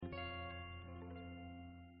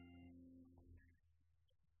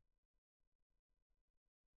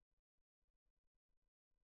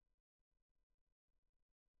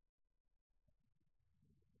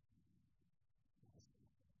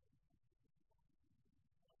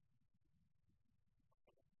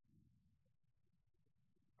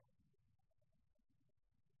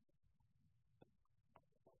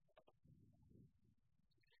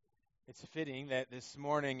It's fitting that this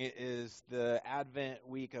morning is the Advent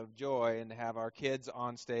week of joy and to have our kids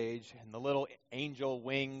on stage and the little angel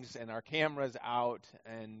wings and our cameras out.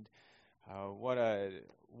 And what a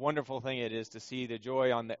wonderful thing it is to see the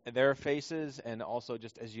joy on their faces. And also,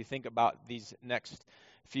 just as you think about these next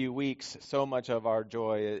few weeks, so much of our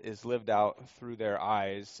joy is lived out through their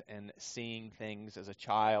eyes and seeing things as a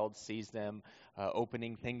child sees them,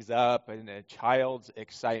 opening things up, and a child's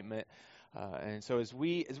excitement. And so as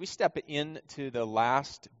we step into the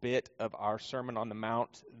last bit of our Sermon on the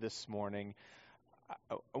Mount this morning,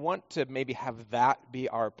 I want to maybe have that be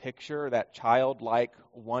our picture, that childlike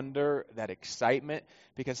wonder, that excitement,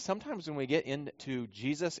 because sometimes when we get into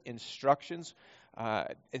Jesus' instructions,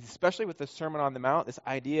 especially with the Sermon on the Mount, this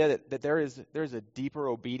idea that there's a deeper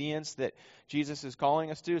obedience that Jesus is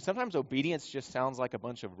calling us to. Sometimes obedience just sounds like a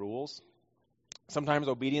bunch of rules. Sometimes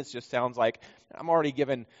obedience just sounds like, I'm already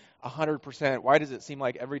given 100%. Why does it seem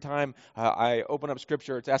like every time I open up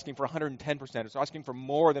Scripture, it's asking for 110%? It's asking for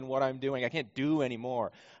more than what I'm doing. I can't do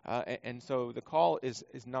anymore. And so the call is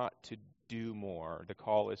not to do more. The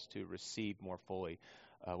call is to receive more fully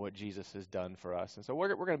what Jesus has done for us. And so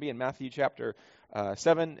we're going to be in Matthew chapter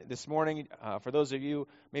 7 this morning. For those of you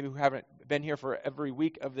maybe who haven't been here for every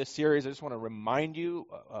week of this series, I just want to remind you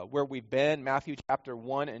where we've been. Matthew chapter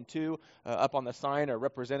 1 and 2 up on the sign are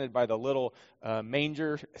represented by the little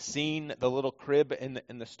manger scene, the little crib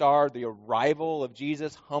in the star, the arrival of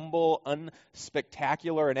Jesus, humble,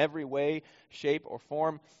 unspectacular in every way, shape, or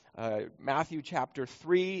form. Matthew chapter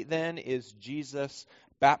 3 then is Jesus'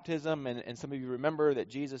 baptism, and some of you remember that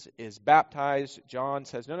Jesus is baptized. John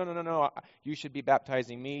says, no, you should be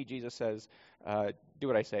baptizing me. Jesus says, do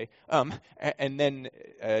what I say. And then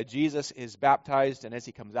Jesus is baptized, and as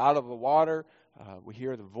he comes out of the water, we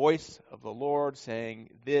hear the voice of the Lord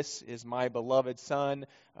saying, "This is my beloved Son."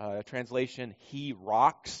 Translation, he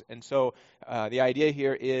rocks. And so the idea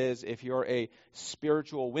here is if you're a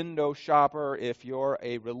spiritual window shopper, if you're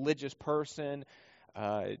a religious person,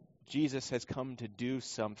 Jesus has come to do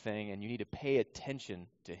something, and you need to pay attention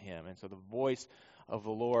to him. And so the voice of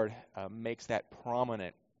the Lord makes that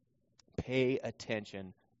prominent. Pay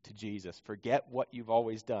attention to Jesus. Forget what you've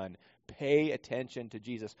always done. Pay attention to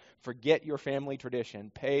Jesus. Forget your family tradition.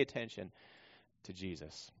 Pay attention to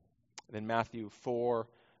Jesus. Then Matthew 4,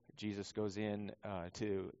 Jesus goes in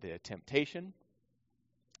to the temptation.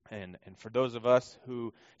 And for those of us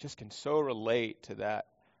who just can so relate to that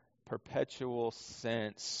perpetual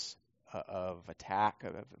sense of attack,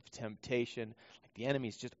 of temptation, like the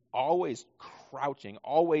enemy's just always crouching,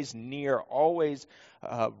 always near, always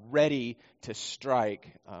ready to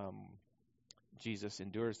strike. Jesus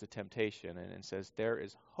endures the temptation and says there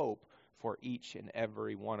is hope for each and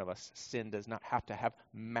every one of us. Sin does not have to have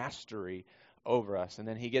mastery over us. And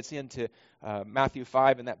then he gets into Matthew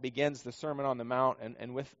 5, and that begins the Sermon on the Mount.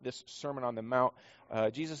 And with this Sermon on the Mount,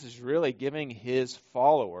 Jesus is really giving his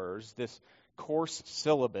followers this course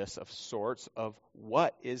syllabus of sorts of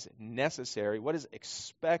what is necessary, what is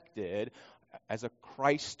expected as a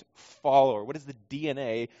Christ follower. What is the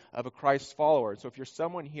DNA of a Christ follower? So if you're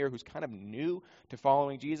someone here who's kind of new to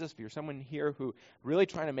following Jesus, if you're someone here who really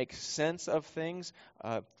trying to make sense of things,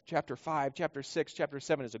 chapter 5, chapter 6, chapter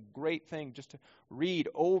 7 is a great thing just to read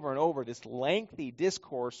over and over this lengthy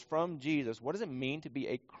discourse from Jesus. What does it mean to be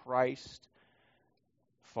a Christ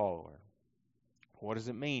follower? What does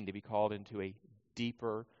it mean to be called into a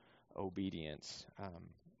deeper obedience?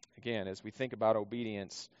 Again, as we think about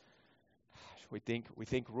obedience, we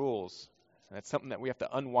think rules. That's something that we have to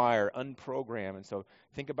unwire, unprogram. And so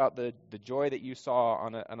think about the joy that you saw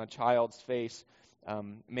on a child's face.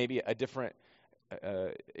 Maybe a different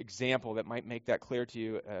example that might make that clear to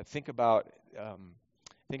you. Think about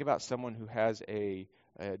someone who has a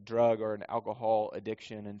drug or an alcohol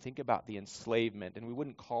addiction, and think about the enslavement. And we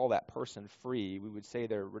wouldn't call that person free. We would say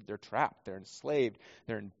they're trapped, they're enslaved,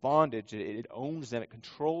 they're in bondage. It owns them, it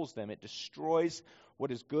controls them, it destroys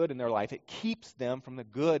what is good in their life. It keeps them from the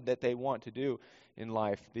good that they want to do in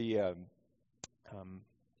life. The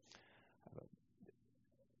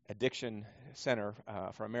Addiction Center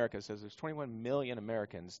for America says there's 21 million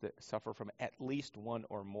Americans that suffer from at least one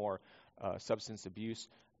or more substance abuse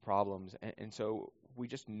problems. And so we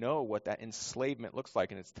just know what that enslavement looks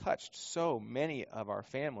like, and it's touched so many of our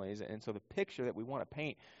families. And so the picture that we want to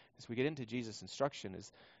paint as we get into Jesus' instruction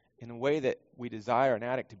is in a way that we desire an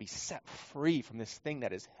addict to be set free from this thing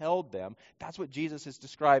that has held them. That's what Jesus is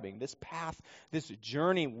describing. This path, this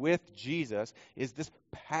journey with Jesus is this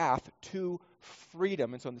path to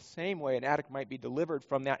freedom. And so in the same way, an addict might be delivered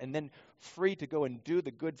from that and then free to go and do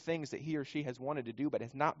the good things that he or she has wanted to do but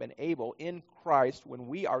has not been able. In Christ, when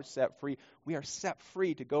we are set free, we are set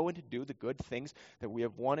free to go and to do the good things that we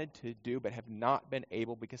have wanted to do but have not been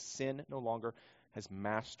able because sin no longer has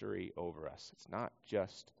mastery over us. It's not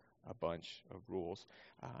just a bunch of rules.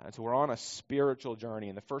 And so we're on a spiritual journey.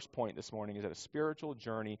 And the first point this morning is that a spiritual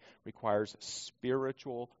journey requires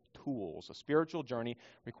spiritual tools. A spiritual journey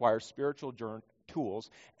requires spiritual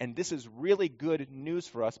tools. And this is really good news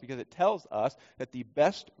for us because it tells us that the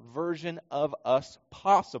best version of us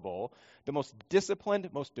possible, the most disciplined,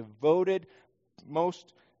 most devoted,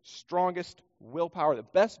 most strongest willpower, the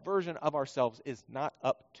best version of ourselves is not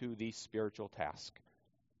up to the spiritual task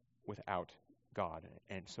without God.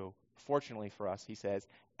 And so, fortunately for us, he says,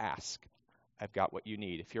 ask. I've got what you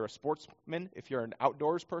need. If you're a sportsman, if you're an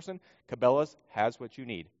outdoors person, Cabela's has what you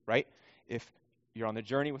need, right? If you're on the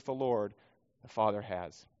journey with the Lord, the Father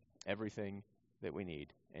has everything that we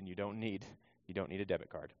need, and you don't need a debit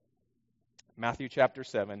card. Matthew chapter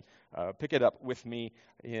 7, pick it up with me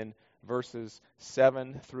in verses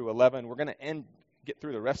 7 through 11. We're going to get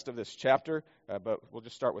through the rest of this chapter, but we'll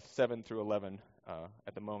just start with 7 through 11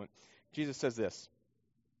 at the moment. Jesus says this,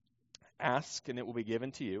 ask and it will be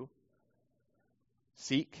given to you.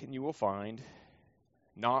 Seek and you will find.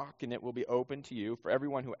 Knock and it will be open to you. For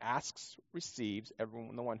everyone who asks receives. The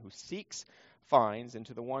one who seeks finds. And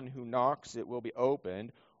to the one who knocks it will be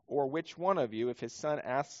opened. Or which one of you, if his son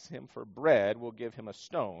asks him for bread, will give him a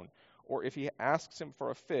stone? Or if he asks him for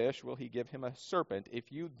a fish, will he give him a serpent?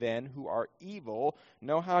 If you then, who are evil,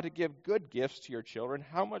 know how to give good gifts to your children,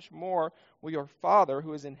 how much more will your Father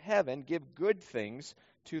who is in heaven give good things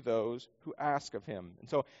to those who ask of him? And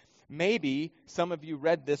so maybe some of you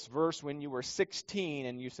read this verse when you were 16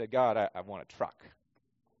 and you said, God, I want a truck.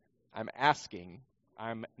 I'm asking,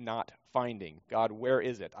 I'm not finding. God, where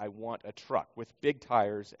is it? I want a truck with big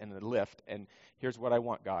tires and a lift, and here's what I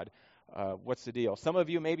want, God. What's the deal? Some of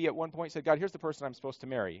you maybe at one point said, God, here's the person I'm supposed to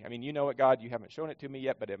marry. I mean, you know it, God. You haven't shown it to me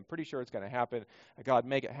yet, but I'm pretty sure it's going to happen. God,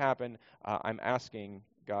 make it happen. I'm asking,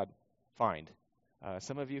 God, find.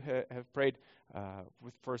 Some of you have prayed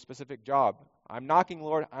for a specific job. I'm knocking,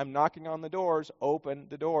 Lord. I'm knocking on the doors. Open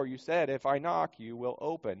the door. You said, if I knock, you will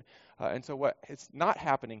open. And so what is not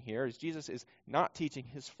happening here is Jesus is not teaching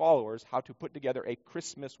his followers how to put together a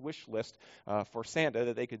Christmas wish list for Santa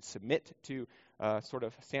that they could submit to sort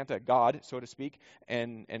of Santa God, so to speak,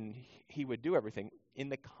 and he would do everything. In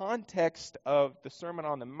the context of the Sermon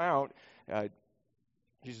on the Mount,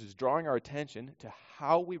 Jesus is drawing our attention to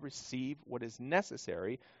how we receive what is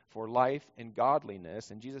necessary for life and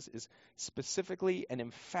godliness. And Jesus is specifically and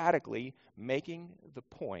emphatically making the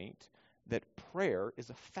point that prayer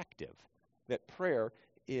is effective. That prayer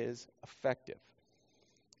is effective.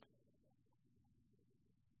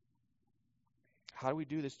 How do we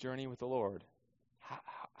do this journey with the Lord?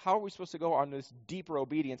 How are we supposed to go on this deeper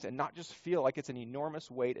obedience and not just feel like it's an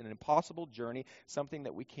enormous weight, an impossible journey, something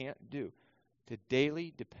that we can't do? To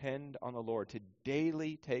daily depend on the Lord, to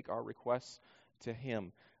daily take our requests to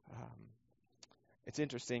him. It's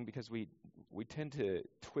interesting because we tend to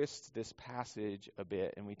twist this passage a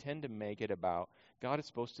bit, and we tend to make it about God is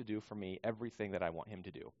supposed to do for me everything that I want him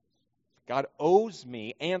to do. God owes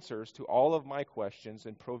me answers to all of my questions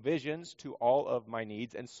and provisions to all of my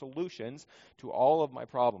needs and solutions to all of my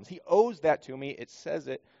problems. He owes that to me. It says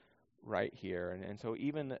it right here. And so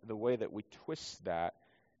even the way that we twist that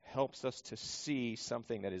helps us to see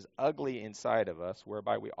something that is ugly inside of us,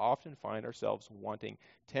 whereby we often find ourselves wanting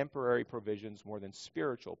temporary provisions more than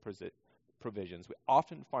spiritual provisions. We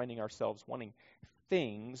often finding ourselves wanting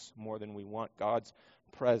things more than we want God's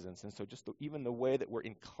presence. And so just even the way that we're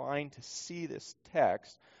inclined to see this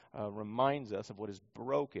text reminds us of what is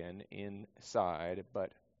broken inside.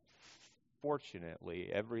 But fortunately,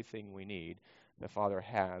 everything we need, the Father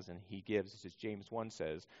has, and he gives, as James 1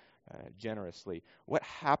 says, generously. What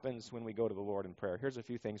happens when we go to the Lord in prayer? Here's a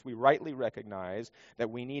few things. We rightly recognize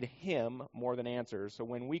that we need him more than answers. So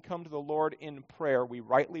when we come to the Lord in prayer, we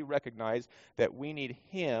rightly recognize that we need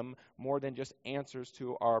him more than just answers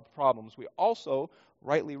to our problems. We also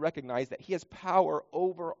rightly recognize that he has power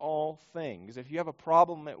over all things. If you have a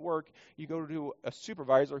problem at work, you go to a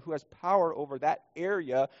supervisor who has power over that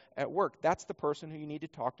area at work. That's the person who you need to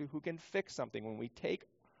talk to who can fix something. When we take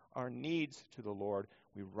our needs to the Lord,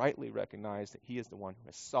 we rightly recognize that he is the one who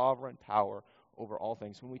has sovereign power over all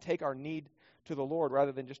things. When we take our need to the Lord,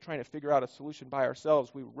 rather than just trying to figure out a solution by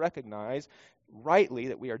ourselves, we recognize rightly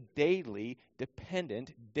that we are daily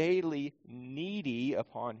dependent, daily needy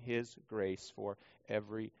upon his grace for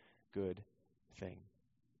every good thing.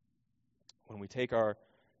 When we take our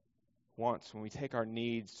when we take our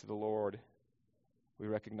needs to the Lord, we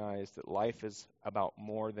recognize that life is about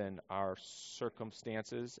more than our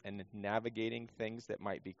circumstances and navigating things that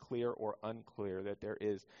might be clear or unclear, that there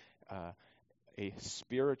is a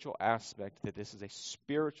spiritual aspect, that this is a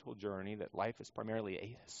spiritual journey, that life is primarily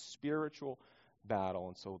a spiritual battle,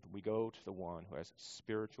 and so we go to the one who has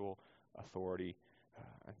spiritual authority.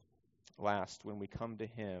 Last, when we come to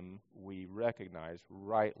him, we recognize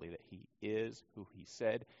rightly that he is who he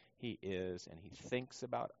said he is, and he thinks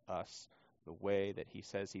about us the way that he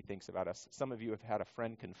says he thinks about us. Some of you have had a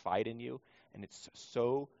friend confide in you, and it's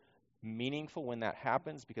so meaningful when that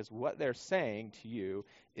happens, because what they're saying to you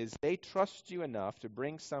is they trust you enough to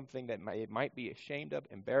bring something that might be ashamed of,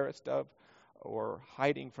 embarrassed of, or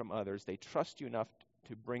hiding from others. They trust you enough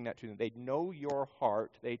to bring that to them. They know your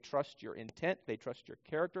heart. They trust your intent. They trust your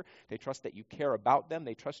character. They trust that you care about them.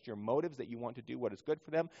 They trust your motives, that you want to do what is good for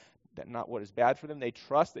them, that not what is bad for them. They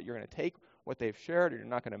trust that you're going to take what they've shared, and you're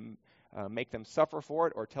not going to make them suffer for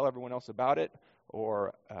it or tell everyone else about it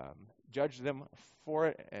or judge them for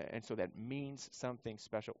it. And so that means something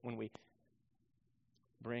special. When we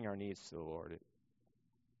bring our needs to the Lord,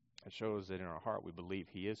 it shows that in our heart we believe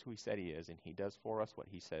he is who he said he is, and he does for us what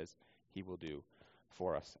he says he will do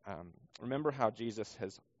for us. Remember how Jesus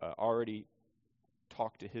has already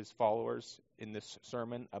talked to his followers in this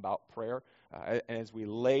sermon about prayer. And as we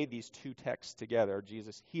lay these two texts together,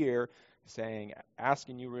 Jesus here saying, ask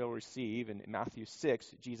and you will receive, and in Matthew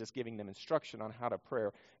 6, Jesus giving them instruction on how to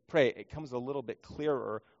pray, it comes a little bit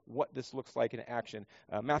clearer what this looks like in action.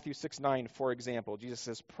 Matthew 6:9, for example, Jesus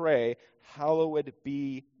says, pray, hallowed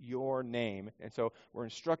be your name. And so we're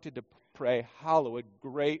instructed to pray, hallowed,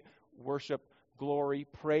 great worship, glory,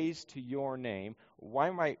 praise to your name. Why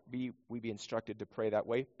might we be instructed to pray that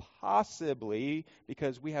way? Possibly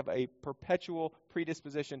because we have a perpetual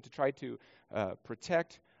predisposition to try to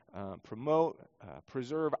protect, promote,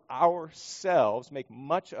 preserve ourselves, make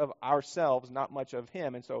much of ourselves, not much of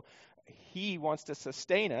him. And so he wants to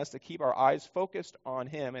sustain us, to keep our eyes focused on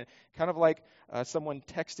him. And kind of like someone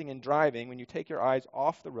texting and driving, when you take your eyes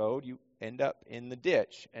off the road, you end up in the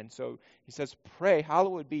ditch. And so he says, pray,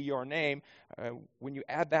 hallowed be your name. When you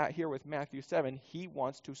add that here with Matthew 7, he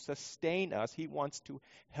wants to sustain us. He wants to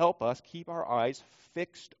help us keep our eyes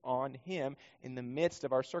fixed on him in the midst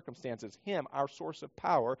of our circumstances. Him, our source of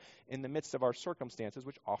power in the midst of our circumstances,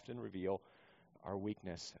 which often reveal our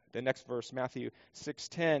weakness. The next verse, Matthew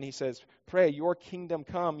 6:10, he says, pray, your kingdom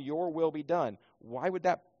come, your will be done. Why would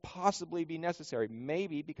that possibly be necessary?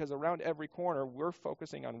 Maybe because around every corner we're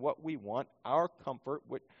focusing on what we want, our comfort,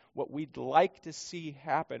 what we'd like to see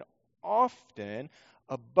happen, often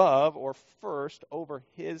above or first over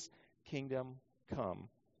his kingdom come.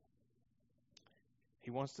 He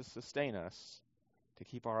wants to sustain us, to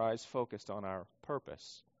keep our eyes focused on our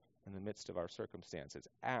purpose in the midst of our circumstances.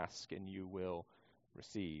 Ask and you will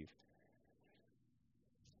receive.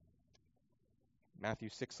 Matthew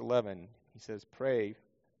 6:11, he says, pray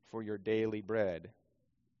for your daily bread.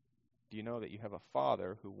 Do you know that you have a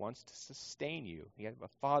Father who wants to sustain you? You have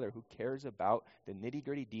a Father who cares about the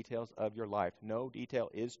nitty-gritty details of your life. No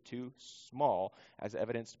detail is too small, as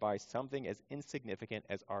evidenced by something as insignificant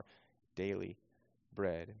as our daily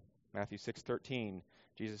bread. Matthew 6:13,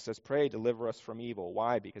 Jesus says, pray, deliver us from evil.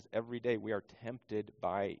 Why? Because every day we are tempted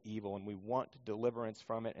by evil, and we want deliverance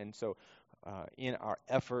from it. And so in our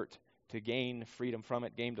effort to gain freedom from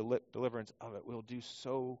it, gain deliverance of it, we'll do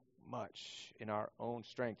so much in our own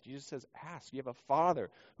strength. Jesus says, ask. You have a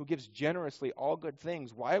Father who gives generously all good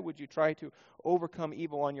things. Why would you try to overcome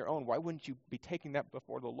evil on your own? Why wouldn't you be taking that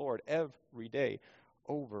before the Lord every day,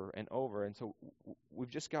 over and over? And so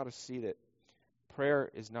we've just got to see that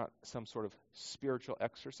prayer is not some sort of spiritual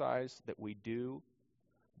exercise that we do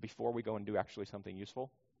before we go and do actually something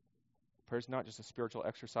useful. Prayer is not just a spiritual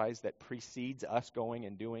exercise that precedes us going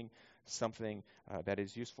and doing something that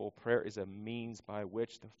is useful. Prayer is a means by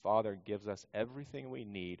which the Father gives us everything we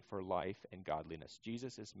need for life and godliness.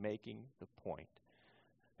 Jesus is making the point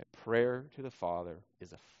that prayer to the Father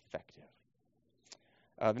is effective.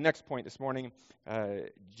 The next point this morning,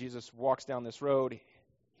 Jesus walks down this road.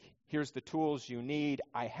 Here's the tools you need.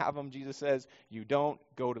 I have them, Jesus says. You don't,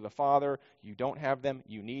 go to the Father. You don't have them,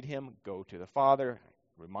 you need him. Go to the Father.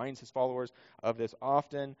 Reminds his followers of this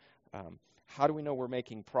often. How do we know we're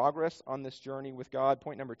making progress on this journey with God?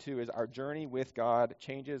 Point number 2 is our journey with God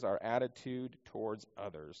changes our attitude towards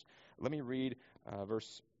others. Let me read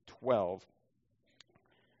verse 12.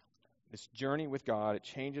 This journey with God, it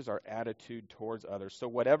changes our attitude towards others. So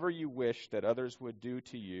whatever you wish that others would do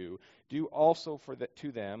to you, do also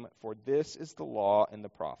to them, for this is the law and the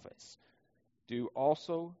prophets. Do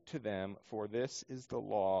also to them, for this is the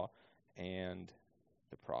law and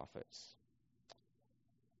the prophets.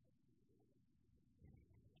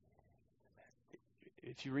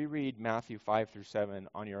 If you reread Matthew 5 through 7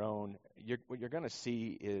 on your own, what you're going to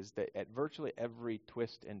see is that at virtually every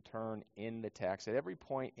twist and turn in the text, at every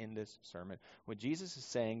point in this sermon, what Jesus is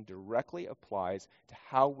saying directly applies to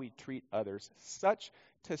how we treat others, such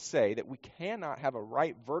to say that we cannot have a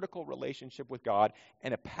right vertical relationship with God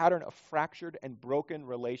and a pattern of fractured and broken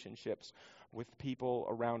relationships with people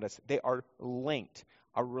around us. They are linked.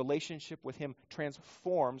 Our relationship with him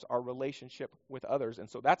transforms our relationship with others. And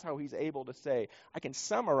so that's how he's able to say, I can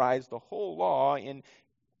summarize the whole law in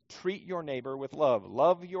treat your neighbor with love.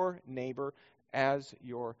 Love your neighbor as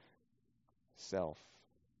yourself.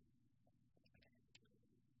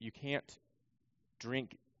 You can't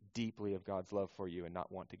drink deeply of God's love for you and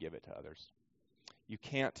not want to give it to others. You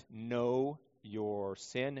can't know your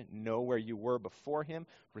sin, know where you were before him,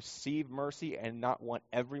 receive mercy, and not want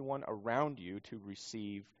everyone around you to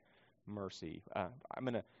receive mercy. I'm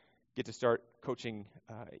going to get to start coaching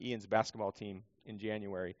Ian's basketball team in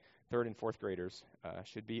January. 3rd and 4th graders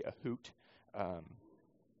should be a hoot.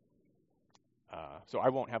 So I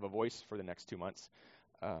won't have a voice for the next 2 months.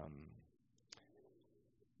 But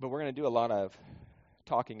we're going to do a lot of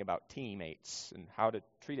talking about teammates and how to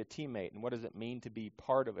treat a teammate and what does it mean to be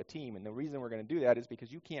part of a team. And the reason we're going to do that is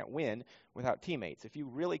because you can't win without teammates. If you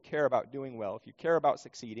really care about doing well, if you care about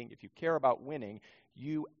succeeding, if you care about winning,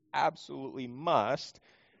 you absolutely must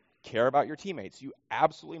care about your teammates. You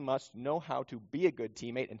absolutely must know how to be a good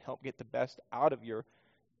teammate and help get the best out of your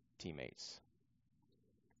teammates.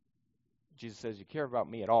 Jesus says, you care about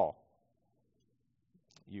me at all,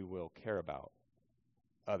 you will care about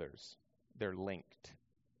others. They're linked.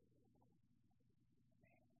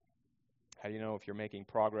 How do you know if you're making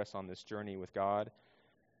progress on this journey with God?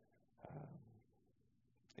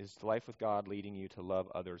 Is life with God leading you to love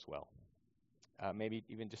others well? Maybe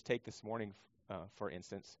even just take this morning, for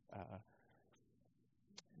instance.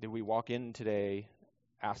 Did we walk in today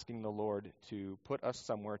asking the Lord to put us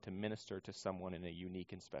somewhere to minister to someone in a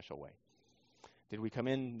unique and special way? Did we come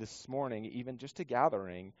in this morning, even just a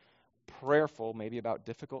gathering, prayerful maybe about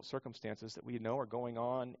difficult circumstances that we know are going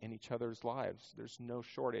on in each other's lives? There's no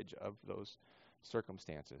shortage of those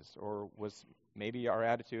circumstances. Or was maybe our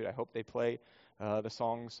attitude, I hope they play the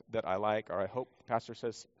songs that I like, or I hope the pastor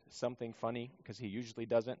says something funny, because he usually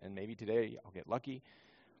doesn't, and maybe today I'll get lucky.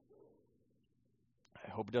 I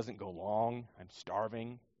hope it doesn't go long. I'm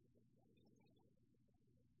starving.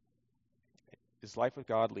 Is life with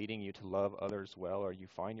God leading you to love others well, or you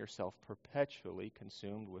find yourself perpetually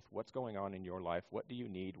consumed with what's going on in your life? What do you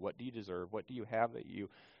need? What do you deserve? What do you have that you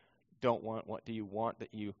don't want? What do you want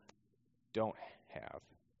that you don't have?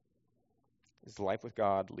 Is life with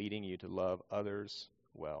God leading you to love others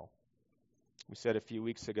well? We said a few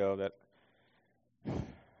weeks ago that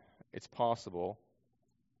it's possible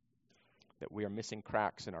that we are missing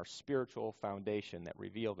cracks in our spiritual foundation that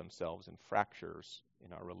reveal themselves in fractures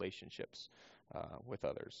in our relationships with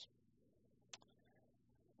others.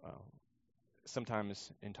 Sometimes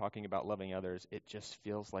in talking about loving others, it just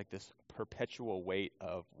feels like this perpetual weight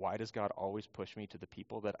of, why does God always push me to the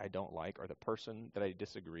people that I don't like or the person that I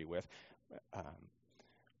disagree with?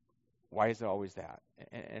 Why is it always that?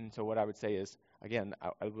 And so what I would say is, again,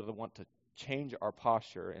 I would want to change our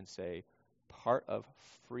posture and say, part of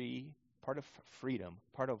freedom,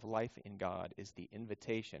 part of life in God is the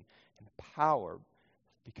invitation and the power,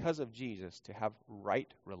 because of Jesus, to have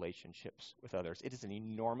right relationships with others. It is an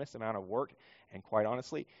enormous amount of work, and quite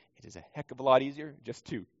honestly, it is a heck of a lot easier just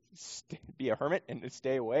to be a hermit and to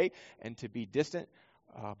stay away and to be distant,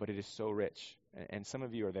 but it is so rich. And some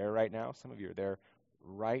of you are there right now. Some of you are there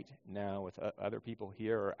right now with other people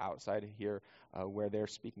here or outside of here, where they're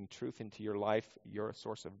speaking truth into your life. You're a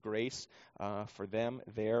source of grace for them.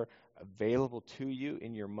 They're available to you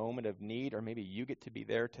in your moment of need, or maybe you get to be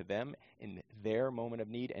there to them in their moment of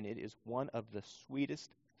need, and it is one of the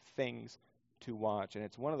sweetest things to watch. And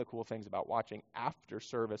it's one of the cool things about watching after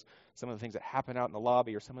service, some of the things that happen out in the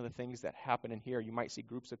lobby or some of the things that happen in here. You might see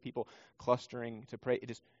groups of people clustering to pray. It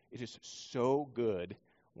is so good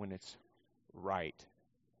when it's right.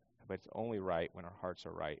 But it's only right when our hearts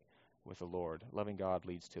are right with the Lord. Loving God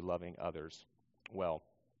leads to loving others well.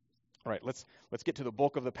 All right, let's get to the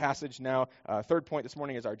bulk of the passage now. Third point this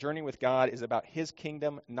morning is our journey with God is about His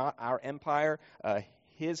kingdom, not our empire.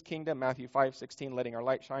 His kingdom, Matthew 5:16, letting our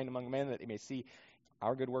light shine among men that they may see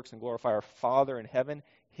our good works and glorify our Father in heaven.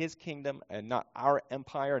 His kingdom and not our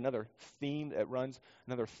empire. Another theme that runs,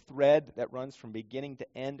 another thread that runs from beginning to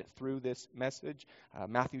end through this message.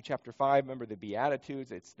 Matthew chapter 5, remember the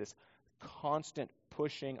Beatitudes. It's this constant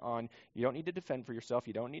pushing on. You don't need to defend for yourself.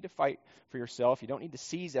 You don't need to fight for yourself. You don't need to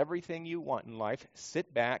seize everything you want in life.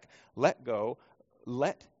 Sit back, let go,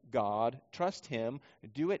 let God, trust Him,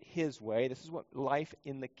 do it His way. This is what life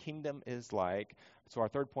in the kingdom is like. So our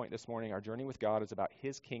third point this morning, our journey with God is about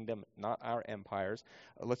His kingdom, not our empires.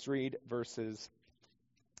 Let's read verses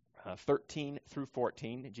 13 through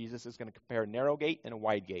 14. Jesus is going to compare a narrow gate and a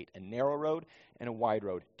wide gate, a narrow road and a wide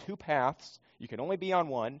road. Two paths. You can only be on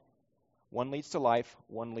one. One leads to life,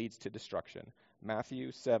 one leads to destruction.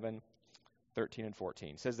 Matthew 7:13 and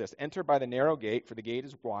 14 says this, "Enter by the narrow gate, for the gate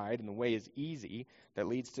is wide and the way is easy that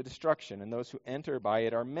leads to destruction, and those who enter by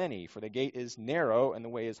it are many. For the gate is narrow and the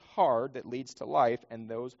way is hard that leads to life, and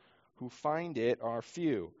those who find it are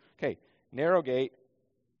few." Okay, narrow gate,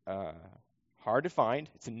 hard to find.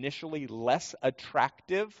 It's initially less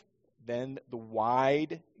attractive than the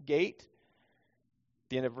wide gate. At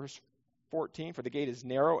the end of verse 14, "For the gate is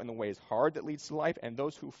narrow and the way is hard that leads to life, and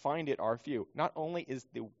those who find it are few." Not only is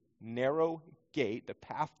the narrow gate, the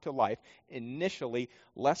path to life, initially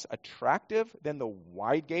less attractive than the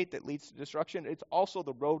wide gate that leads to destruction, it's also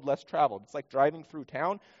the road less traveled. It's like driving through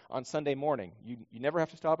town on Sunday morning. You never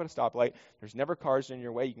have to stop at a stoplight. There's never cars in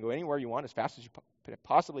your way. You can go anywhere you want as fast as you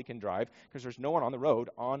possibly can drive because there's no one on the road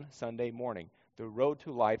on Sunday morning. The road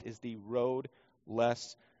to life is the road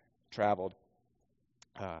less traveled.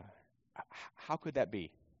 How could that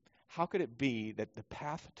be? How could it be that the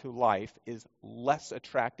path to life is less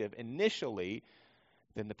attractive initially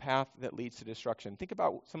than the path that leads to destruction? Think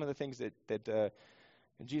about some of the things that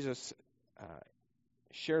Jesus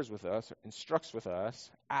shares with us, instructs with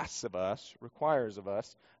us, asks of us, requires of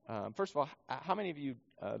us. First of all, how many of you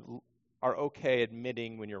are okay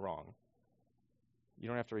admitting when you're wrong? You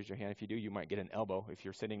don't have to raise your hand. If you do, you might get an elbow if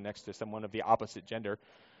you're sitting next to someone of the opposite gender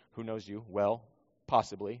who knows you well,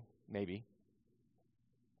 possibly, maybe.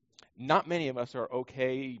 Not many of us are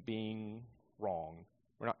okay being wrong.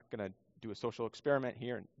 We're not going to do a social experiment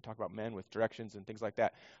here and talk about men with directions and things like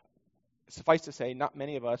that. Suffice to say, not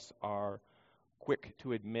many of us are quick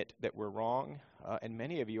to admit that we're wrong, and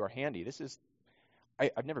many of you are handy.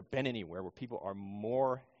 I've never been anywhere where people are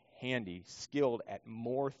more handy, skilled at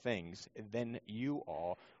more things than you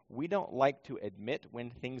all. We don't like to admit when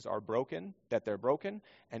things are broken, that they're broken,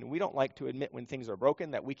 and we don't like to admit when things are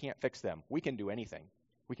broken that we can't fix them. We can do anything.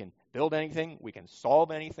 We can build anything. We can solve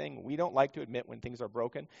anything. We don't like to admit when things are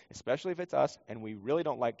broken, especially if it's us, and we really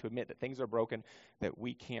don't like to admit that things are broken that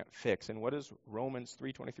we can't fix. And what does Romans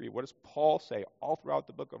 3:23, what does Paul say all throughout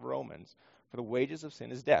the book of Romans? For the wages of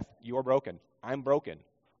sin is death. You are broken. I'm broken.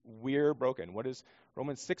 We're broken. What does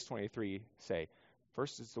Romans 6:23 say?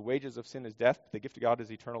 First is the wages of sin is death. The gift of God is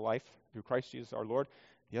eternal life through Christ Jesus our Lord.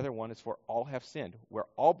 The other one is for all have sinned. We're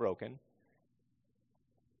all broken.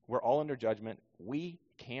 We're all under judgment. We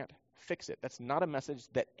can't fix it. That's not a message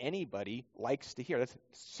that anybody likes to hear. That's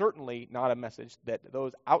certainly not a message that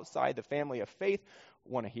those outside the family of faith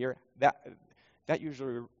want to hear. That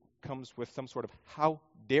usually comes with some sort of, how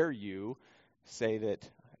dare you say that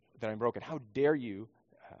I'm broken? How dare you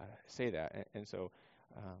say that? And so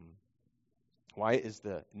why is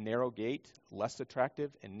the narrow gate less attractive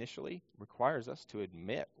initially? Requires us to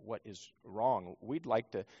admit what is wrong. We'd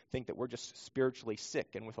like to think that we're just spiritually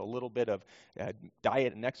sick, and with a little bit of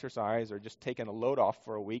diet and exercise, or just taking a load off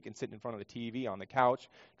for a week and sitting in front of the TV on the couch,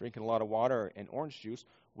 drinking a lot of water and orange juice,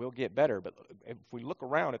 we'll get better. But if we look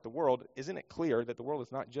around at the world, isn't it clear that the world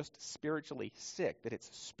is not just spiritually sick, that it's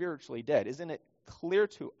spiritually dead? Isn't it clear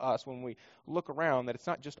to us when we look around that it's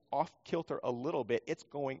not just off kilter a little bit, it's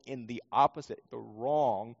going in the opposite, the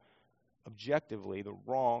wrong, objectively, the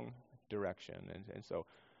wrong direction. And so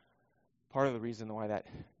part of the reason why that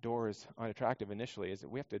door is unattractive initially is that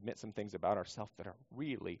we have to admit some things about ourselves that are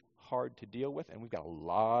really hard to deal with, and we've got a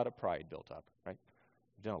lot of pride built up, right?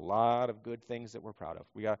 We've done a lot of good things that we're proud of.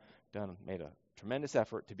 Made a tremendous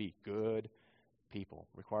effort to be good people.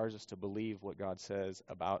 Requires us to believe what God says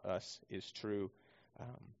about us is true.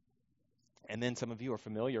 And then some of you are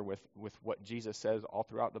familiar with what Jesus says all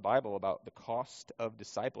throughout the Bible about the cost of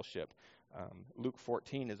discipleship. Luke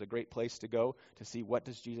 14 is a great place to go to see what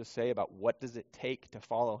does Jesus say about what does it take to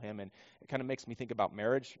follow him. And it kind of makes me think about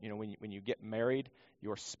marriage. You know, when you get married,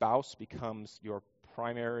 your spouse becomes your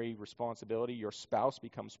primary responsibility. Your spouse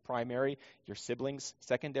becomes primary. Your siblings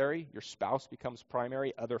secondary. Your spouse becomes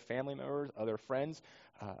primary. Other family members, other friends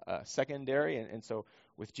secondary. And so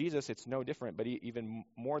with Jesus, it's no different. But even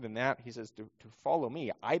more than that, he says, to follow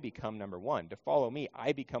me, I become number one. To follow me,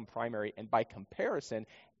 I become primary. And by comparison,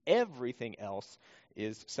 everything else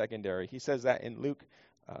is secondary. He says that in Luke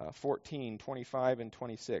 14:25 and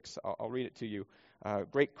 26. I'll read it to you.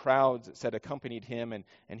 Great crowds, it said, accompanied him,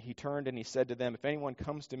 and he turned and he said to them, "If anyone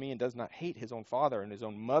comes to me and does not hate his own father and his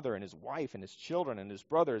own mother and his wife and his children and his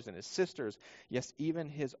brothers and his sisters, yes, even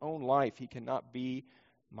his own life, he cannot be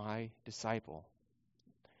my disciple."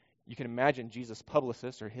 You can imagine Jesus'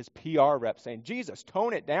 publicist or his PR rep saying, "Jesus,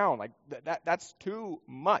 tone it down. Like that's too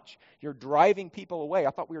much. You're driving people away.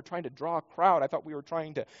 I thought we were trying to draw a crowd. I thought we were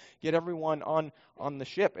trying to get everyone on the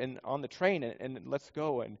ship and on the train and let's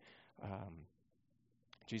go." And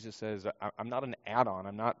Jesus says, "I'm not an add-on.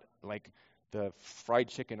 I'm not like the fried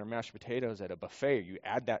chicken or mashed potatoes at a buffet. You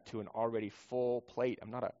add that to an already full plate.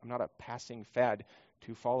 I'm not a passing fad.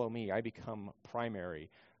 To follow me, I become primary.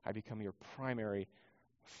 I become your primary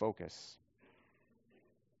focus."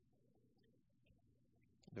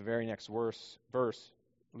 The very next verse,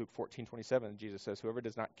 Luke 14:27, Jesus says, "Whoever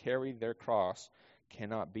does not carry their cross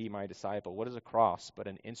cannot be my disciple." What is a cross but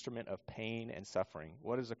an instrument of pain and suffering?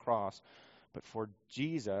 What is a cross but for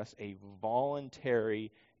Jesus a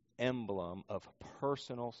voluntary emblem of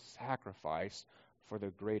personal sacrifice for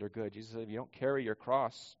the greater good? Jesus said, if you don't carry your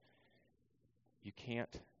cross, you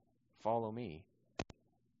can't follow me.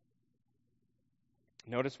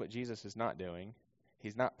 Notice what Jesus is not doing.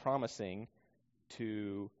 He's not promising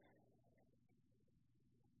to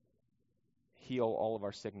heal all of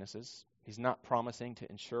our sicknesses. He's not promising to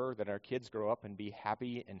ensure that our kids grow up and be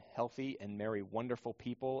happy and healthy and marry wonderful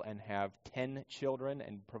people and have 10 children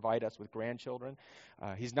and provide us with grandchildren.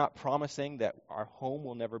 He's not promising that our home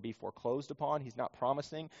will never be foreclosed upon. He's not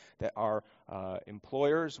promising that our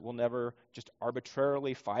employers will never just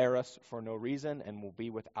arbitrarily fire us for no reason and will be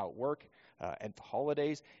without work at the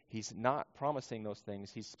holidays. He's not promising those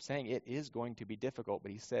things. He's saying it is going to be difficult,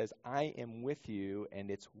 but he says, I am with you and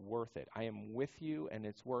it's worth it. I am with you and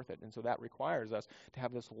it's worth it. And so that requires us to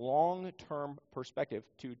have this long-term perspective,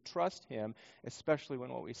 to trust him, especially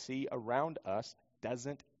when what we see around us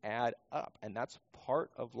doesn't add up. And that's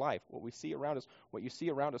part of life. What we see around us, what you see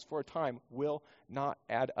around us for a time will not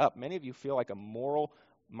add up. Many of you feel like a moral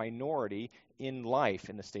minority in life,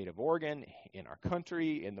 in the state of Oregon, in our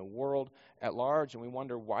country, in the world at large, and we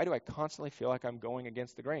wonder, why do I constantly feel like I'm going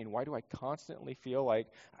against the grain? Why do I constantly feel like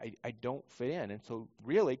I don't fit in? And so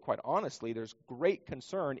really, quite honestly, there's great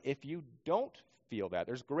concern if you don't feel that.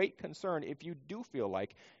 There's great concern if you do feel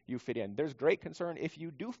like you fit in. There's great concern if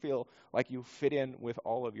you do feel like you fit in with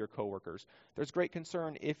all of your coworkers. There's great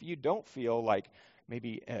concern if you don't feel like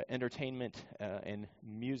maybe entertainment and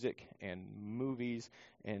music and movies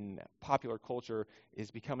and popular culture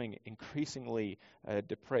is becoming increasingly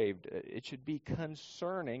depraved. It should be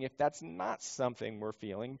concerning if that's not something we're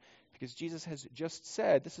feeling, because Jesus has just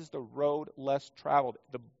said this is the road less traveled.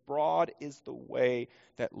 The broad is the way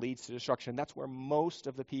that leads to destruction. That's where most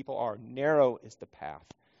of the people are. Narrow is the path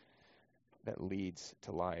that leads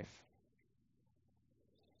to life.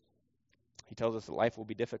 He tells us that life will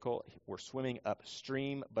be difficult. We're swimming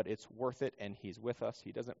upstream, but it's worth it, and he's with us.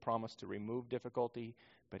 He doesn't promise to remove difficulty,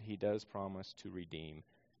 but he does promise to redeem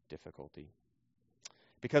difficulty.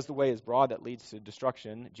 Because the way is broad that leads to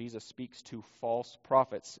destruction, Jesus speaks to false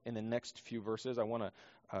prophets in the next few verses. I want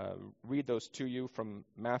to read those to you from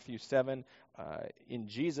Matthew 7. In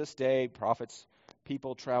Jesus' day,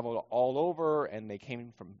 people traveled all over, and they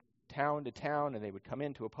came from town to town, and they would come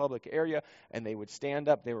into a public area, and they would stand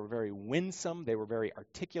up. They were very winsome. They were very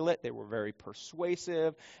articulate. They were very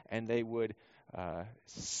persuasive, and they would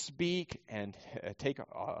speak and take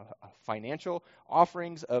financial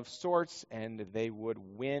offerings of sorts, and they would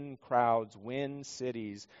win crowds, win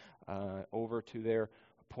cities over to their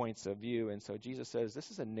points of view. And so Jesus says, this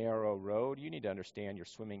is a narrow road. You need to understand you're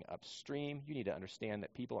swimming upstream. You need to understand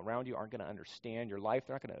that people around you aren't going to understand your life.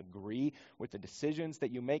 They're not going to agree with the decisions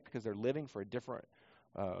that you make because they're living for a different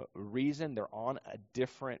reason. They're on a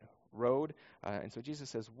different road. And so Jesus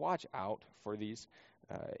says, watch out for these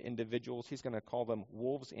individuals. He's going to call them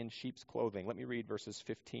wolves in sheep's clothing. Let me read verses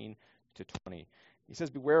 15 to 20. He says,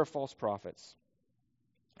 beware of false prophets.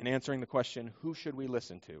 And answering the question, who should we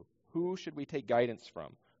listen to? Who should we take guidance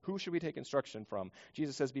from? Who should we take instruction from?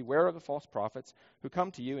 Jesus says, beware of the false prophets who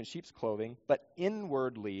come to you in sheep's clothing, but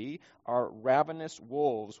inwardly are ravenous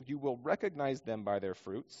wolves. You will recognize them by their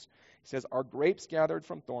fruits. He says, are grapes gathered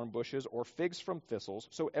from thorn bushes or figs from thistles?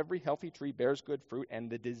 So every healthy tree bears good fruit, and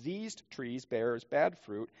the diseased trees bears bad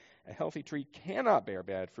fruit. A healthy tree cannot bear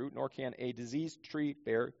bad fruit, nor can a diseased tree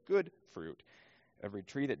bear good fruit. Every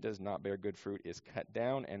tree that does not bear good fruit is cut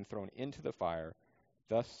down and thrown into the fire.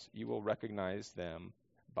 Thus you will recognize them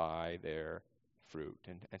by their fruit.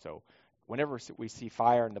 And so whenever we see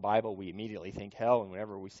fire in the Bible, we immediately think hell. And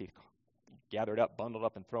whenever we see gathered up, bundled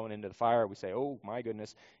up, and thrown into the fire. We say, oh my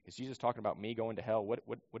goodness, is Jesus talking about me going to hell?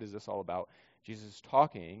 What is this all about? Jesus is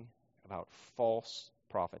talking about false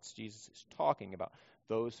prophets. Jesus is talking about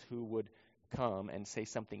those who would come and say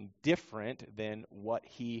something different than what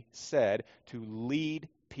he said to lead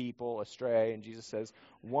people astray. And Jesus says,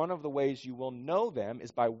 one of the ways you will know them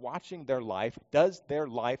is by watching their life. Does their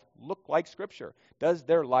life look like Scripture? Does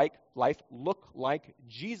their life look like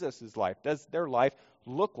Jesus' life? Does their life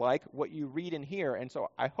look like what you read in here? And so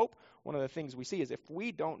I hope one of the things we see is if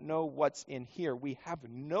we don't know what's in here, we have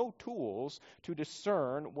no tools to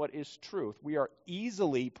discern what is truth. We are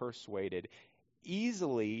easily persuaded,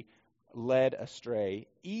 easily led astray,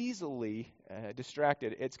 easily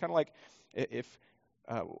distracted. It's kind of like if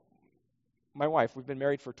my wife, we've been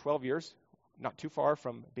married for 12 years, not too far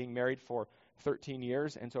from being married for 13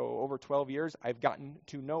 years, and so over 12 years, I've gotten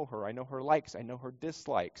to know her. I know her likes, I know her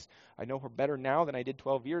dislikes. I know her better now than I did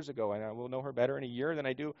 12 years ago, and I will know her better in a year than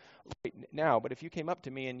I do right now. But if you came up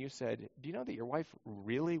to me and you said, do you know that your wife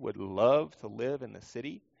really would love to live in the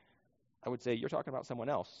city? I would say, you're talking about someone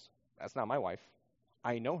else. That's not my wife.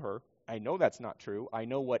 I know her. I know that's not true. I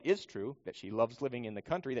know what is true, that she loves living in the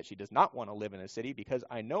country, that she does not want to live in a city. Because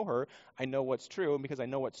I know her, I know what's true. And because I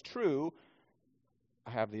know what's true, I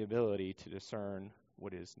have the ability to discern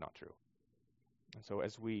what is not true. And so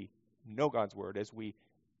as we know God's word, as we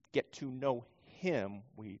get to know him,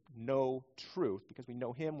 we know truth. Because we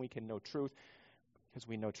know him, we can know truth. Because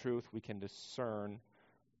we know truth, we can discern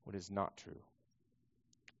what is not true.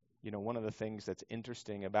 You know, one of the things that's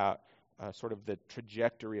interesting about sort of the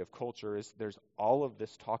trajectory of culture is there's all of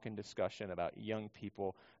this talk and discussion about young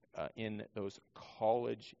people in those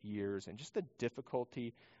college years and just the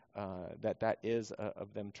difficulty that is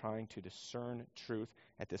of them trying to discern truth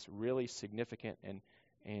at this really significant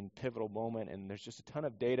and pivotal moment. And there's just a ton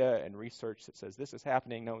of data and research that says this is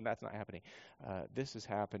happening. No, that's not happening. This is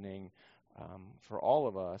happening for all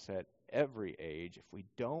of us at every age. If we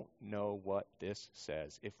don't know what this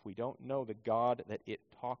says, if we don't know the God that it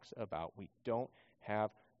talks about, we don't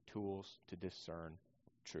have tools to discern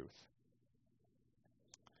truth.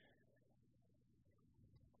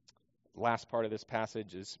 Last part of this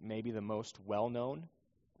passage is maybe the most well-known.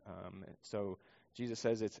 So Jesus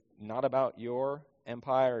says it's not about your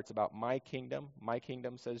empire, it's about my kingdom. My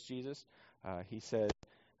kingdom, says Jesus. He says,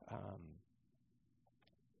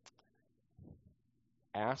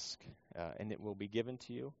 ask, and it will be given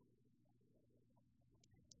to you.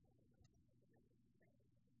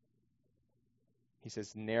 He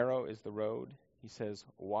says, narrow is the road. He says,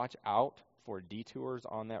 watch out for detours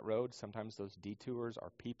on that road. Sometimes those detours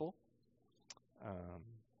are people.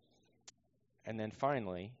 And then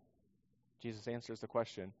finally, Jesus answers the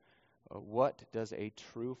question, what does a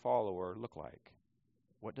true follower look like?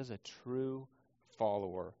 What does a true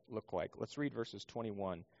follower look like? Let's read verses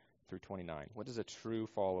 21 through 29. What does a true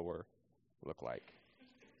follower look like?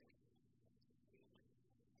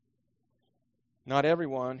 Not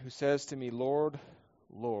everyone who says to me, Lord,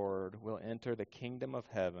 Lord, will enter the kingdom of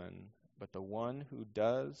heaven, but the one who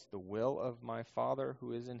does the will of my Father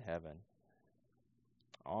who is in heaven.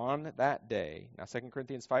 On that day, now 2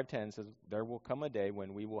 Corinthians 5:10 says, there will come a day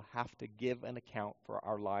when we will have to give an account for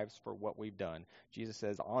our lives for what we've done. Jesus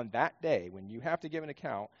says, on that day, when you have to give an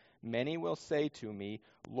account, many will say to me,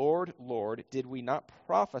 Lord, Lord, did we not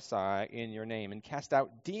prophesy in your name and cast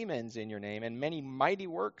out demons in your name and many mighty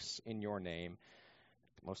works in your name?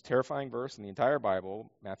 The most terrifying verse in the entire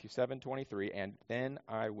Bible, Matthew 7:23, and then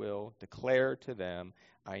I will declare to them,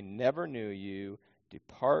 I never knew you.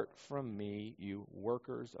 Depart from me, you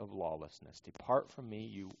workers of lawlessness. Depart from me,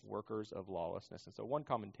 you workers of lawlessness. And so one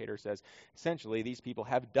commentator says, essentially, these people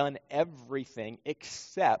have done everything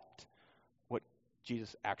except what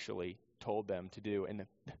Jesus actually told them to do. And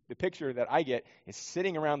the picture that I get is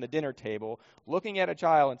sitting around the dinner table, looking at a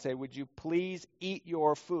child and say, would you please eat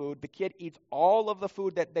your food? The kid eats all of the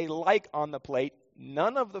food that they like on the plate,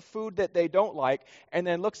 none of the food that they don't like, and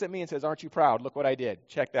then looks at me and says, aren't you proud? Look what I did.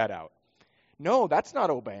 Check that out. No, that's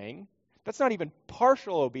not obeying. That's not even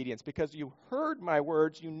partial obedience, because you heard my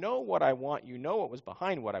words, you know what I want, you know what was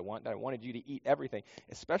behind what I want, that I wanted you to eat everything,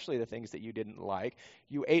 especially the things that you didn't like.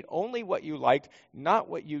 You ate only what you liked, not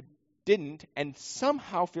what you didn't, and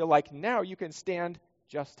somehow feel like now you can stand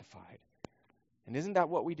justified. And isn't that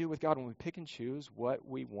what we do with God when we pick and choose what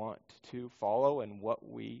we want to follow and what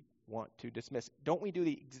we want to dismiss? Don't we do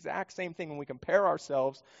the exact same thing when we compare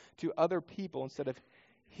ourselves to other people instead of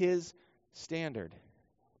his standard?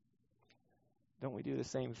 Don't we do the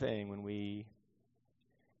same thing when we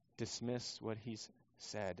dismiss what he's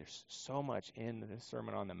said? There's so much in the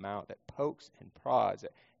Sermon on the Mount that pokes and prods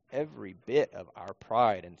at every bit of our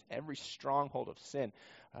pride and every stronghold of sin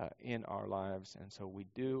in our lives. And so we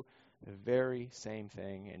do the very same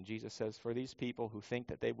thing. And Jesus says, for these people who think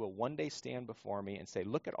that they will one day stand before me and say,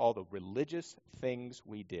 look at all the religious things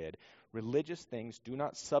we did. Religious things do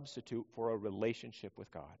not substitute for a relationship with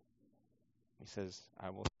God. He says, I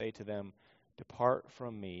will say to them, depart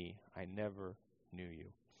from me, I never knew you.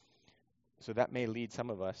 So that may lead some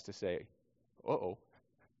of us to say, uh-oh,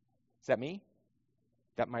 is that me?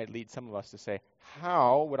 That might lead some of us to say,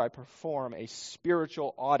 how would I perform a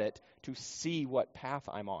spiritual audit to see what path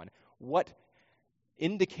I'm on? What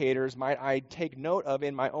indicators might I take note of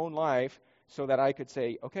in my own life so that I could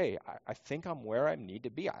say, okay, I think I'm where I need to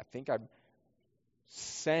be. I think I'm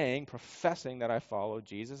professing that I follow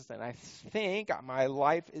Jesus, and I think my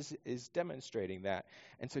life is demonstrating that.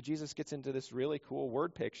 And so Jesus gets into this really cool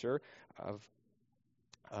word picture of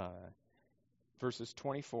verses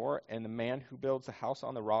 24, and the man who builds a house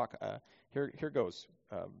on the rock. Here goes,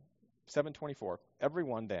 7:24.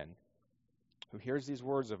 Everyone then who hears these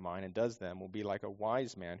words of mine and does them will be like a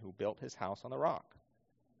wise man who built his house on the rock.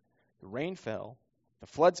 The rain fell, the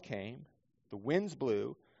floods came, the winds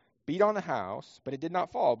blew, beat on the house, but it did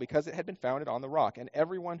not fall because it had been founded on the rock. And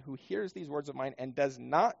everyone who hears these words of mine and does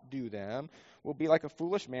not do them will be like a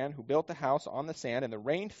foolish man who built the house on the sand, and the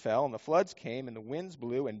rain fell, and the floods came, and the winds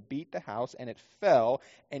blew and beat the house, and it fell,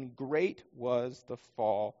 and great was the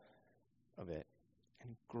fall of it.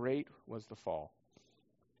 And great was the fall.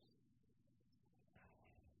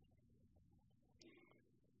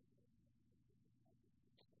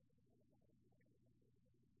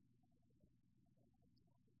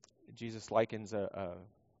 Jesus likens a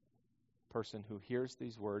person who hears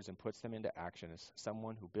these words and puts them into action as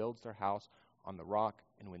someone who builds their house on the rock,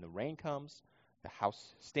 and when the rain comes, the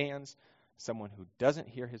house stands. Someone who doesn't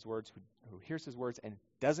hear his words, who hears his words and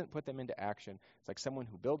doesn't put them into action, it's like someone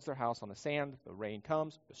who builds their house on the sand. The rain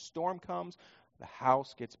comes, the storm comes, the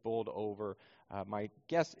house gets bowled over. My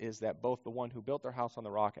guess is that both the one who built their house on the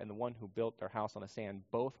rock and the one who built their house on the sand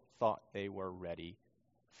both thought they were ready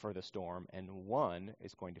for the storm, and one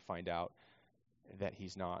is going to find out that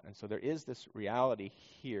he's not. And so there is this reality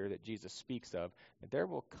here that Jesus speaks of, that there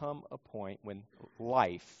will come a point when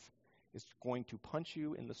life is going to punch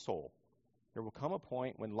you in the soul. There will come a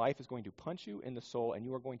point when life is going to punch you in the soul, and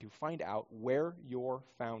you are going to find out where your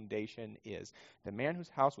foundation is. The man whose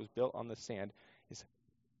house was built on the sand is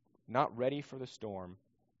not ready for the storm,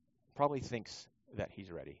 probably thinks that he's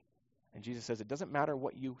ready. And Jesus says, it doesn't matter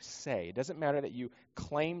what you say. It doesn't matter that you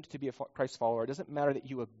claimed to be a Christ follower. It doesn't matter that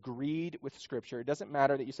you agreed with Scripture. It doesn't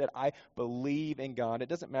matter that you said, I believe in God. It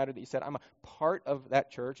doesn't matter that you said, I'm a part of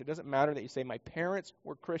that church. It doesn't matter that you say, my parents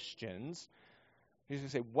were Christians. He's going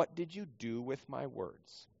to say, what did you do with my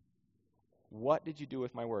words? What did you do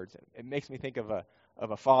with my words? It makes me think of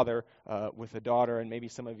a father with a daughter, and maybe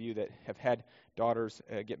some of you that have had daughters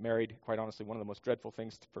get married. Quite honestly, one of the most dreadful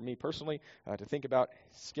things for me personally to think about.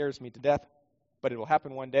 Scares me to death, but it will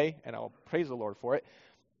happen one day, and I'll praise the Lord for it.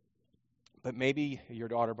 But maybe your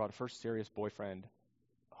daughter brought a first serious boyfriend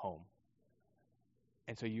home.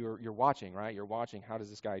 And so you're watching, right? You're watching, how does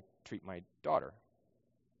this guy treat my daughter?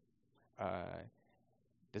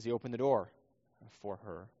 Does he open the door for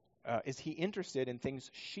her? Is he interested in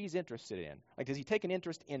things she's interested in? Like, does he take an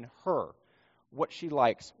interest in her, what she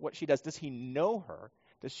likes, what she does? Does he know her?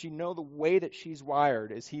 Does she know the way that she's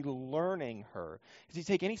wired? Is he learning her? Does he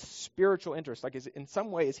take any spiritual interest? Like, in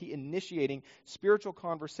some way, is he initiating spiritual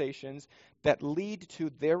conversations that lead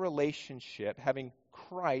to their relationship having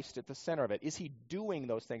Christ at the center of it? Is he doing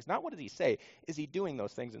those things? Not what does he say. Is he doing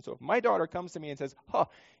those things? And so if my daughter comes to me and says,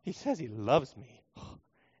 he says he loves me,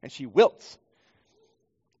 and she wilts,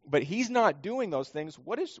 but he's not doing those things,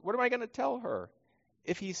 what am I going to tell her?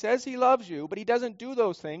 If he says he loves you, but he doesn't do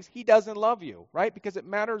those things, he doesn't love you, right? Because it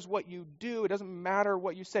matters what you do. It doesn't matter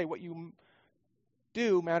what you say. What you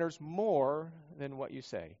do matters more than what you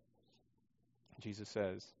say. Jesus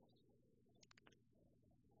says,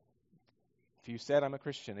 if you said I'm a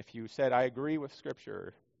Christian, if you said I agree with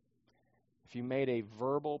Scripture, if you made a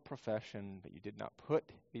verbal profession, but you did not put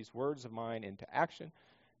these words of mine into action,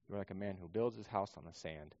 you're like a man who builds his house on the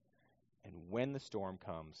sand. And when the storm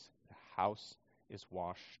comes, the house is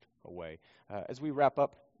washed away. As we wrap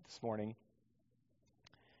up this morning,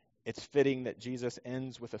 it's fitting that Jesus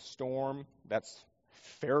ends with a storm that's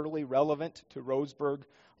fairly relevant to Roseburg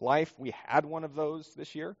life. We had one of those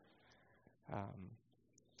this year.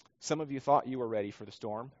 Some of you thought you were ready for the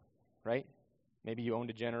storm, right? Maybe you owned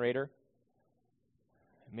a generator.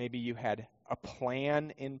 Maybe you had a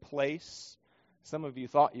plan in place. Some of you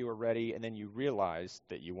thought you were ready, and then you realized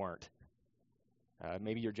that you weren't.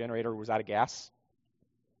 Maybe your generator was out of gas.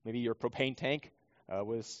 Maybe your propane tank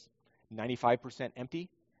was 95% empty.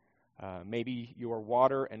 Maybe your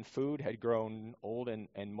water and food had grown old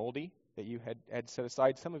and moldy that you had set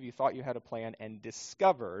aside. Some of you thought you had a plan and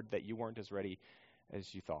discovered that you weren't as ready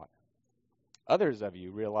as you thought. Others of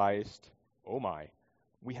you realized, oh my,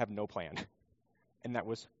 we have no plan. And that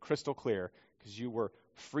was crystal clear because you were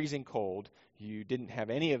freezing cold. You didn't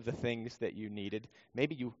have any of the things that you needed.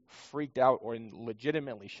 Maybe you freaked out or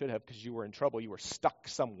legitimately should have because you were in trouble. You were stuck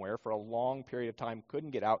somewhere for a long period of time,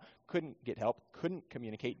 couldn't get out, couldn't get help, couldn't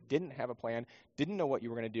communicate, didn't have a plan, didn't know what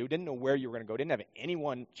you were going to do, didn't know where you were going to go, didn't have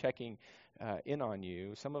anyone checking in on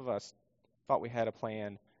you. Some of us thought we had a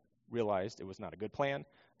plan, realized it was not a good plan.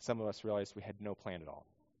 Some of us realized we had no plan at all.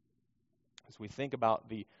 As we think about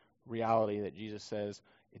the reality that Jesus says,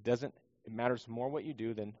 it matters more what you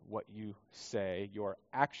do than what you say. Your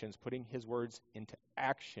actions, putting his words into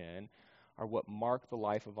action, are what mark the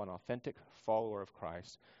life of an authentic follower of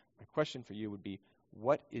Christ. My question for you would be,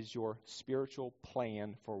 what is your spiritual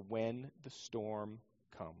plan for when the storm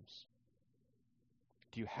comes?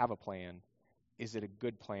 Do you have a plan? Is it a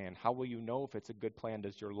good plan? How will you know if it's a good plan?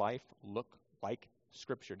 Does your life look like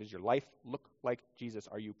Scripture? Does your life look like Jesus?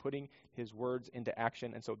 Are you putting his words into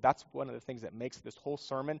action? And so that's one of the things that makes this whole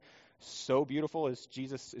sermon so beautiful, is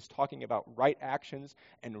Jesus is talking about right actions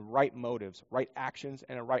and right motives, right actions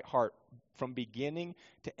and a right heart from beginning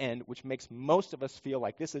to end, which makes most of us feel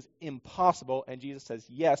like this is impossible. And Jesus says,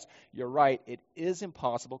 yes, you're right. It is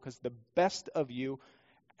impossible because the best of you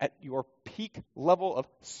at your peak level of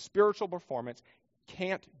spiritual performance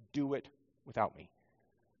can't do it without me.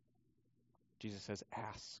 Jesus says,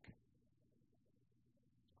 ask.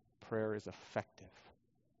 Prayer is effective.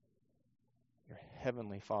 Your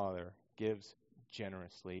heavenly Father gives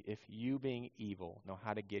generously. If you, being evil, know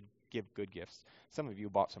how to give good gifts. Some of you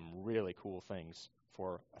bought some really cool things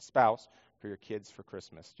for a spouse, for your kids for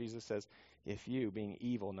Christmas. Jesus says, if you, being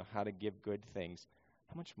evil, know how to give good things,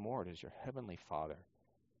 how much more does your heavenly Father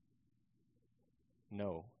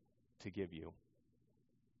know to give you?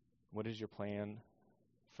 What is your plan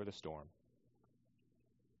for the storm?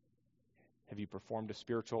 Have you performed a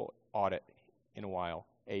spiritual audit in a while?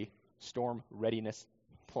 A storm readiness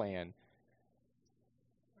plan?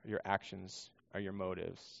 Are your actions, are your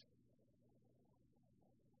motives?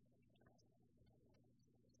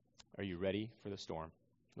 Are you ready for the storm?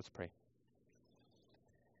 Let's pray.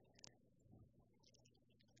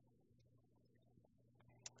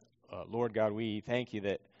 Lord God, we thank you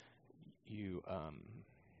that you,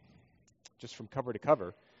 just from cover to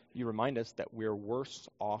cover, you remind us that we're worse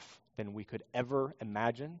off than we could ever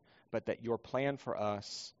imagine, but that your plan for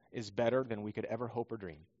us is better than we could ever hope or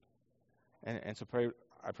dream. And so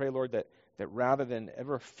I pray, Lord, that rather than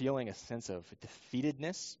ever feeling a sense of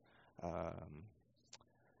defeatedness,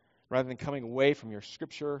 rather than coming away from your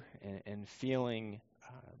Scripture and feeling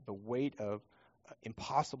the weight of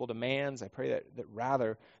impossible demands, I pray that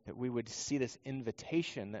rather that we would see this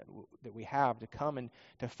invitation that we have to come and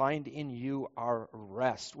to find in you our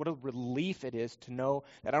rest. What a relief it is to know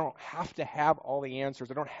that I don't have to have all the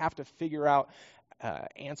answers. I don't have to figure out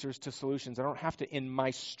answers to solutions. I don't have to, in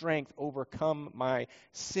my strength, overcome my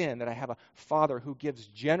sin, that I have a Father who gives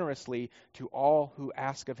generously to all who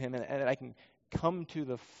ask of him, and that I can come to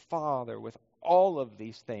the Father with all of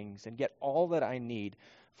these things and get all that I need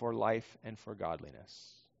for life and for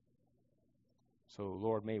godliness. So,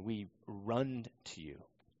 Lord, may we run to you,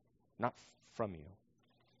 not from you.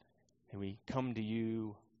 May we come to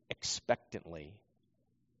you expectantly,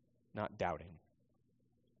 not doubting.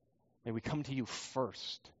 May we come to you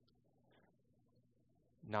first,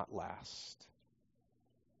 not last.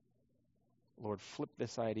 Lord, flip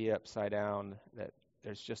this idea upside down that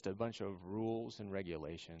there's just a bunch of rules and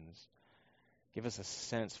regulations. Give us a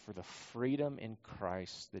sense for the freedom in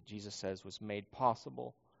Christ that Jesus says was made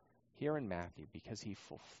possible here in Matthew because he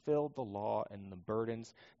fulfilled the law and the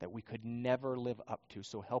burdens that we could never live up to.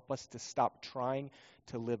 So help us to stop trying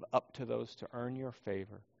to live up to those to earn your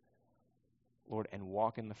favor, Lord, and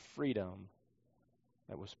walk in the freedom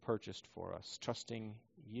that was purchased for us, trusting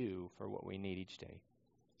you for what we need each day.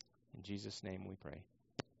 In Jesus' name we pray.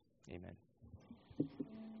 Amen.